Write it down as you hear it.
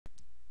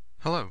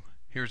Hello,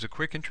 here's a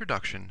quick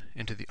introduction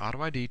into the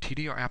AutoID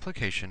TDR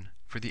application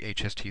for the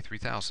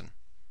HST3000.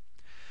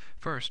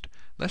 First,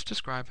 let's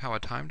describe how a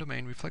time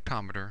domain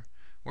reflectometer,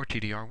 or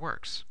TDR,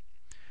 works.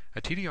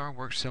 A TDR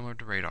works similar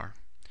to radar.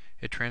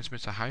 It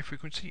transmits a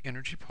high-frequency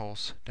energy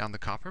pulse down the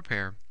copper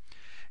pair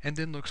and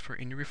then looks for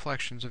any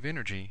reflections of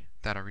energy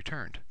that are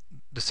returned.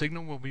 The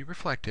signal will be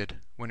reflected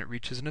when it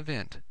reaches an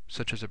event,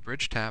 such as a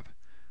bridge tap,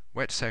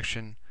 wet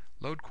section,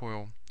 load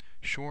coil,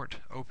 short,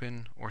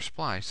 open, or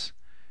splice,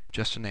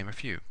 just to name a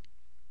few.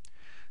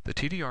 The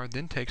TDR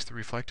then takes the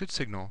reflected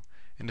signal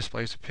and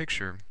displays a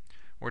picture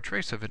or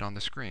trace of it on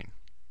the screen.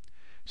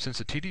 Since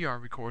the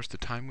TDR records the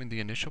time when the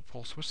initial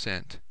pulse was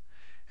sent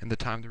and the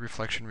time the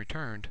reflection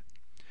returned,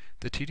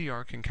 the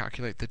TDR can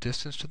calculate the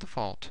distance to the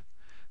fault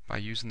by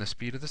using the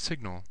speed of the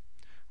signal,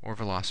 or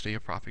velocity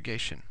of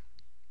propagation.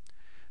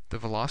 The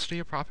velocity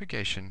of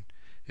propagation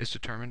is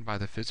determined by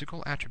the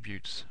physical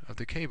attributes of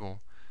the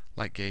cable,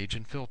 like gauge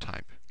and fill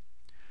type.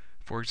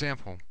 For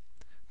example,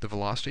 the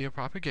velocity of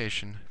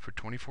propagation for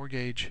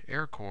 24-gauge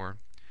air core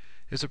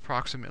is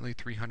approximately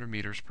 300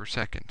 meters per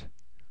second.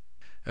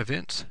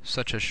 Events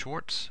such as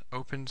shorts,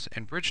 opens,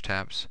 and bridge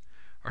taps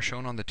are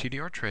shown on the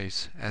TDR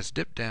trace as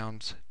dip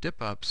downs,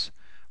 dip ups,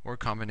 or a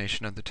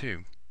combination of the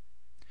two.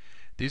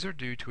 These are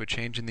due to a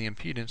change in the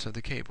impedance of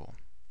the cable.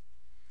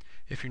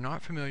 If you're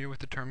not familiar with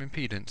the term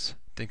impedance,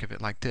 think of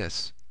it like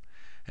this.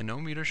 An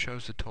ohm meter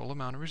shows the total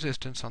amount of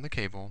resistance on the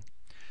cable.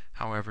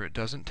 However, it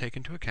doesn't take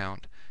into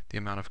account the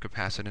amount of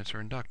capacitance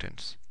or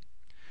inductance.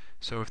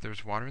 So if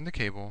there's water in the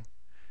cable,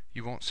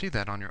 you won't see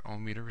that on your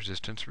ohm meter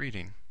resistance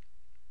reading.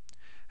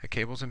 A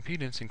cable's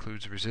impedance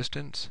includes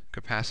resistance,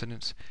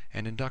 capacitance,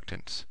 and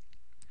inductance.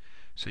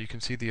 So you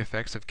can see the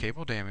effects of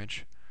cable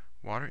damage,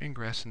 water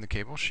ingress in the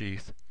cable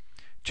sheath,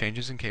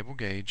 changes in cable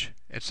gauge,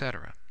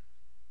 etc.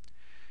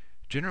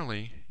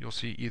 Generally, you'll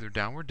see either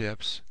downward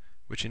dips,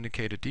 which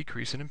indicate a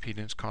decrease in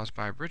impedance caused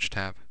by a bridge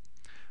tap,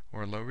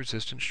 or a low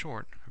resistance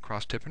short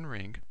across tip and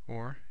ring,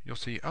 or you'll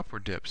see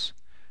upward dips,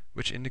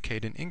 which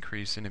indicate an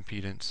increase in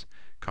impedance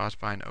caused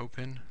by an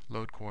open,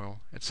 load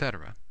coil,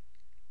 etc.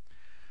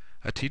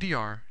 A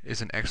TDR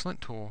is an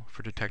excellent tool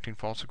for detecting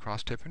faults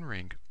across tip and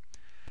ring.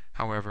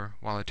 However,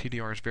 while a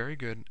TDR is very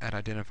good at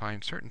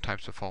identifying certain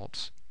types of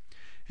faults,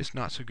 it's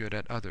not so good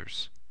at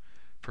others.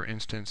 For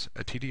instance,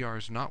 a TDR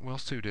is not well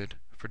suited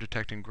for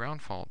detecting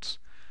ground faults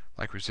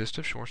like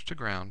resistive shorts to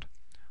ground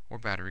or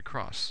battery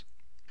cross.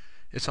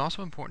 It's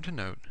also important to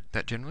note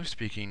that generally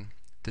speaking,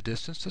 the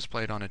distance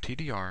displayed on a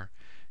TDR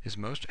is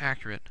most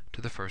accurate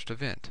to the first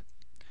event.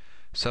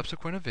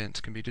 Subsequent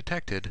events can be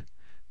detected,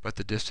 but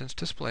the distance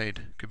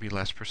displayed could be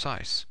less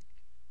precise.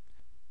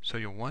 So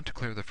you'll want to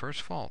clear the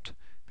first fault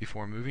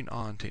before moving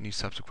on to any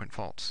subsequent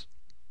faults.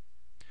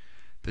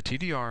 The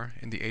TDR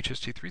in the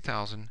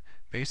HST3000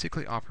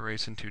 basically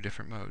operates in two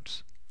different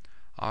modes,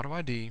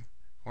 AutoID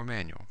or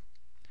manual.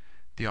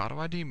 The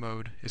AutoID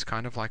mode is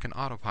kind of like an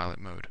autopilot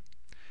mode.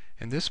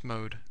 In this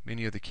mode,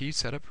 many of the key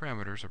setup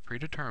parameters are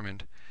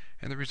predetermined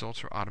and the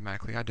results are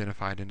automatically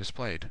identified and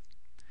displayed.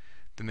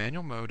 The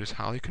manual mode is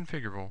highly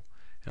configurable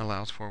and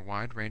allows for a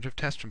wide range of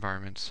test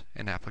environments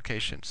and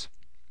applications.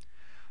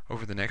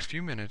 Over the next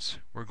few minutes,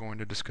 we're going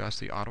to discuss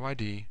the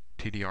AutoID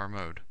TDR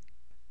mode.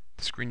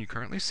 The screen you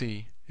currently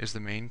see is the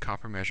main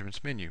copper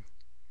measurements menu.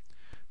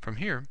 From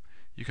here,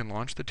 you can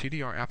launch the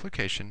TDR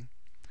application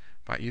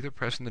by either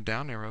pressing the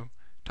down arrow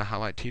to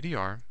highlight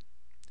TDR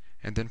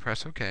and then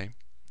press OK,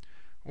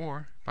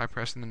 or by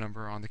pressing the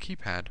number on the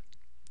keypad,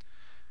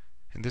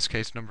 in this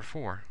case number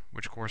 4,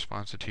 which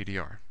corresponds to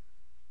TDR.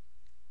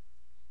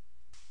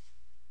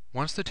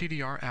 Once the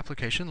TDR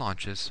application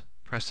launches,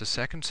 press the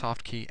second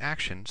soft key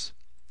Actions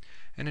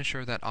and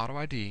ensure that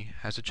AutoID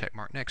has a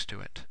checkmark next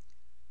to it.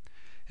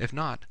 If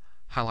not,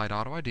 highlight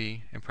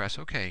AutoID and press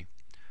OK,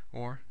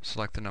 or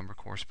select the number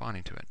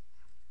corresponding to it.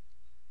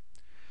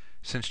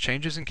 Since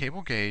changes in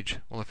cable gauge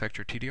will affect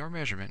your TDR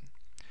measurement,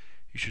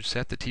 you should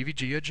set the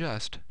TVG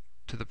adjust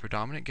to the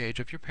predominant gauge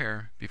of your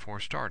pair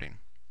before starting.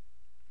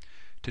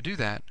 To do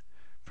that,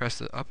 press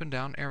the up and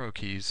down arrow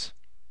keys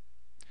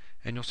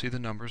and you'll see the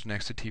numbers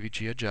next to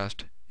TVG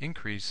adjust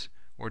increase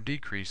or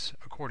decrease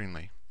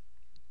accordingly.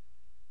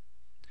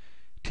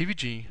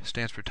 TVG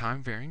stands for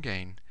time varying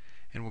gain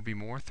and will be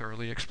more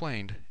thoroughly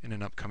explained in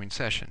an upcoming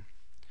session.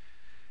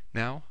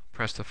 Now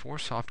press the 4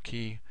 soft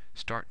key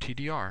Start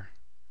TDR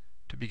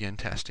to begin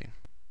testing.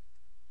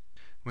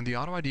 When the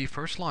AutoID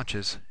first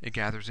launches, it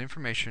gathers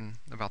information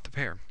about the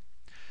pair.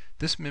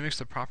 This mimics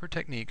the proper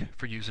technique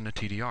for using a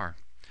TDR.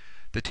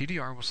 The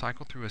TDR will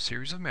cycle through a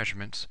series of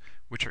measurements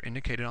which are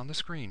indicated on the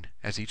screen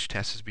as each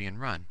test is being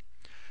run.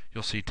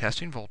 You'll see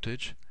testing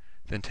voltage,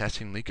 then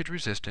testing leakage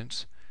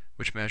resistance,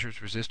 which measures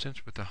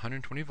resistance with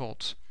 120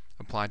 volts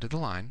applied to the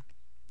line.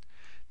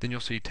 Then you'll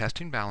see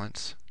testing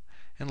balance,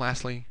 and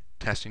lastly,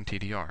 testing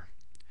TDR.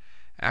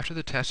 After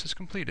the test is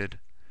completed,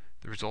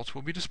 the results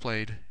will be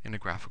displayed in a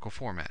graphical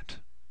format.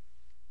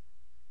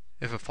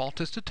 If a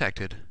fault is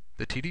detected,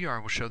 the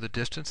TDR will show the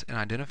distance and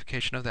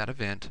identification of that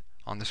event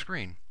on the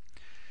screen.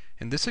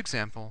 In this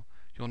example,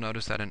 you'll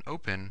notice that an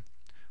open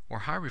or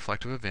high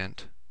reflective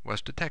event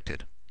was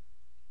detected.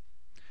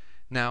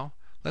 Now,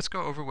 let's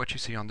go over what you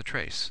see on the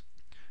trace.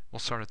 We'll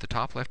start at the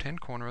top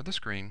left-hand corner of the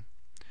screen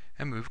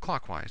and move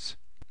clockwise.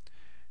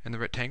 In the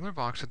rectangular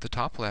box at the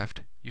top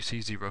left, you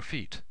see 0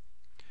 feet.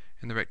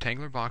 In the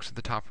rectangular box at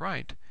the top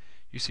right,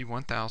 you see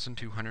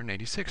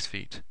 1,286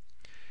 feet.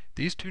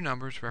 These two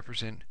numbers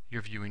represent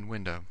your viewing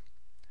window.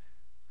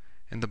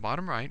 In the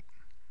bottom right,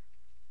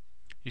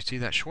 you see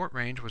that short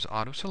range was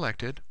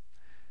auto-selected.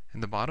 In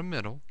the bottom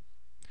middle,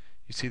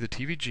 you see the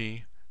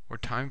TVG, or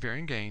time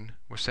varying gain,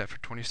 was set for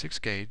 26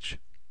 gauge.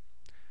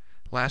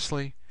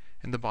 Lastly,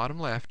 in the bottom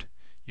left,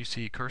 you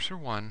see cursor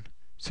 1,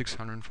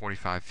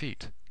 645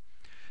 feet.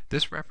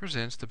 This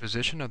represents the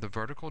position of the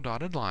vertical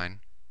dotted line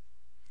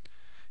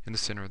in the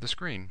center of the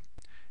screen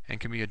and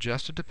can be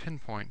adjusted to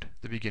pinpoint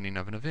the beginning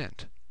of an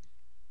event.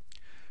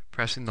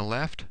 Pressing the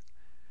left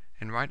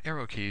and right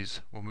arrow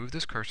keys will move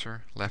this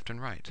cursor left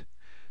and right.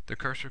 The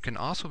cursor can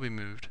also be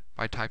moved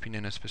by typing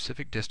in a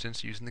specific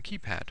distance using the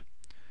keypad.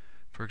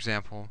 For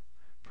example,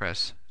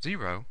 press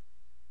 0,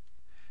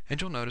 and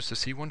you'll notice the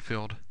C1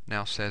 field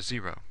now says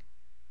 0.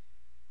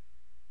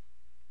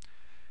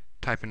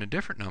 Type in a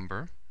different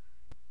number,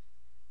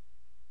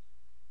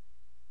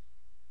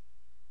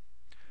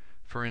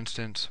 for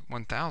instance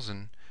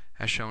 1,000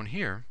 as shown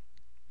here,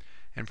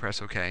 and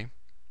press OK,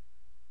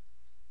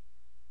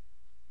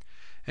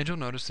 and you'll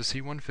notice the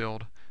C1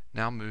 field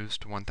now moves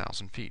to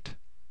 1,000 feet.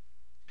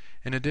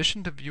 In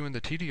addition to viewing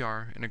the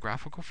TDR in a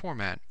graphical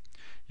format,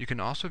 you can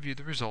also view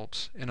the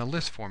results in a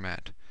list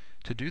format.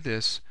 To do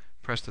this,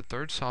 press the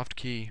third soft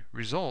key,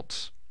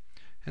 Results,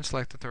 and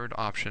select the third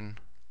option,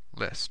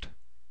 List.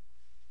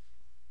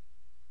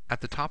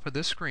 At the top of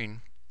this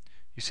screen,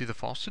 you see the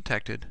faults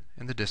detected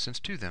and the distance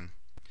to them.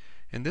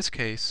 In this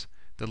case,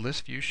 the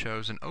list view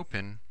shows an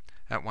open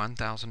at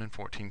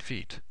 1,014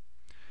 feet.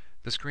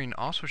 The screen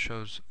also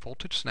shows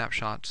voltage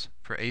snapshots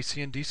for AC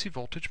and DC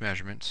voltage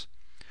measurements,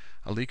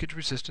 a leakage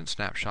resistance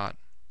snapshot,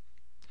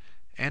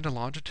 and a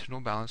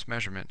longitudinal balance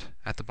measurement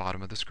at the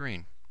bottom of the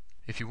screen.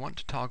 If you want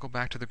to toggle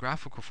back to the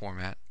graphical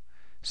format,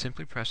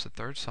 simply press the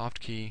third soft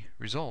key,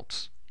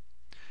 Results,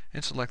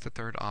 and select the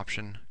third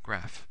option,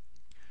 Graph.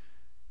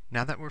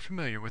 Now that we're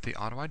familiar with the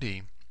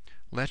AutoID,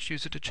 let's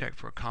use it to check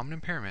for a common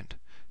impairment,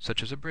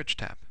 such as a bridge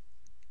tap.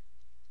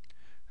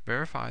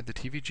 Verify the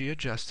TVG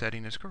adjust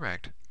setting is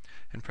correct,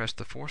 and press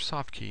the fourth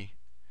soft key,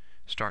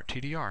 Start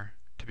TDR,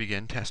 to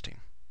begin testing.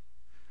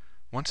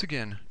 Once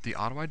again, the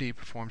AutoID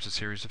performs a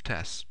series of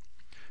tests: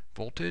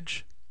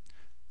 voltage,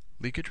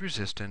 leakage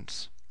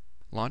resistance,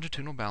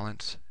 longitudinal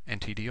balance, and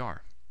TDR.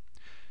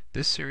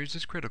 This series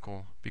is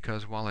critical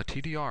because while a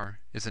TDR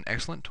is an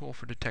excellent tool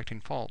for detecting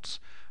faults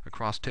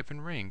across tip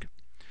and ring,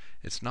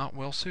 it's not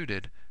well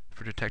suited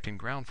for detecting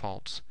ground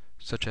faults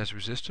such as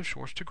resistive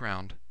shorts to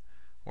ground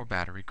or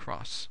battery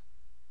cross.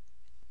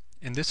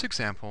 In this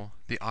example,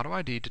 the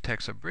AutoID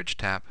detects a bridge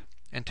tap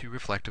and two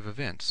reflective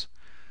events.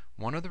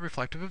 One of the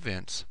reflective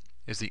events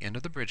is the end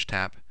of the bridge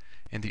tap,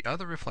 and the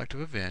other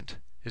reflective event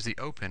is the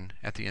open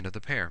at the end of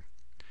the pair.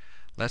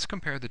 Let's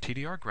compare the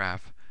TDR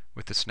graph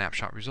with the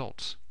snapshot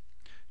results.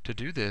 To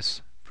do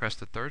this, press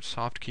the third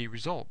soft key,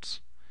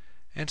 Results,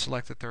 and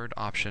select the third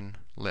option,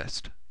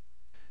 List.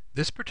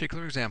 This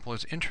particular example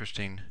is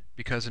interesting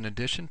because in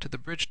addition to the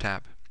bridge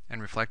tap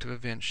and reflective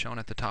event shown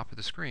at the top of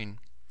the screen,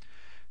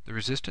 the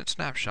resistance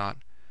snapshot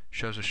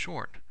shows a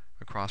short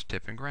across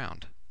tip and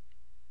ground.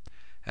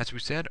 As we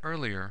said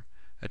earlier,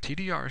 a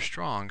TDR is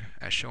strong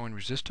at showing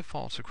resistive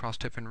faults across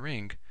tip and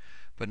ring,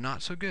 but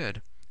not so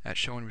good at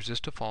showing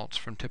resistive faults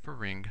from tip or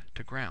ring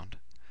to ground.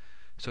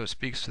 So it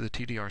speaks to the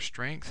TDR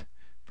strength,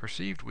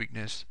 perceived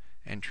weakness,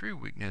 and true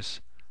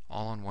weakness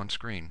all on one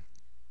screen.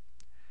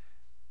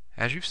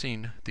 As you've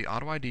seen, the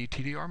AutoID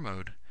TDR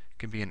mode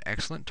can be an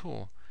excellent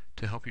tool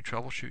to help you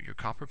troubleshoot your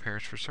copper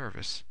pairs for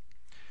service.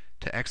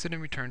 To exit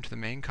and return to the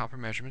main copper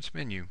measurements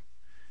menu,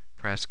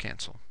 press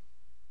Cancel.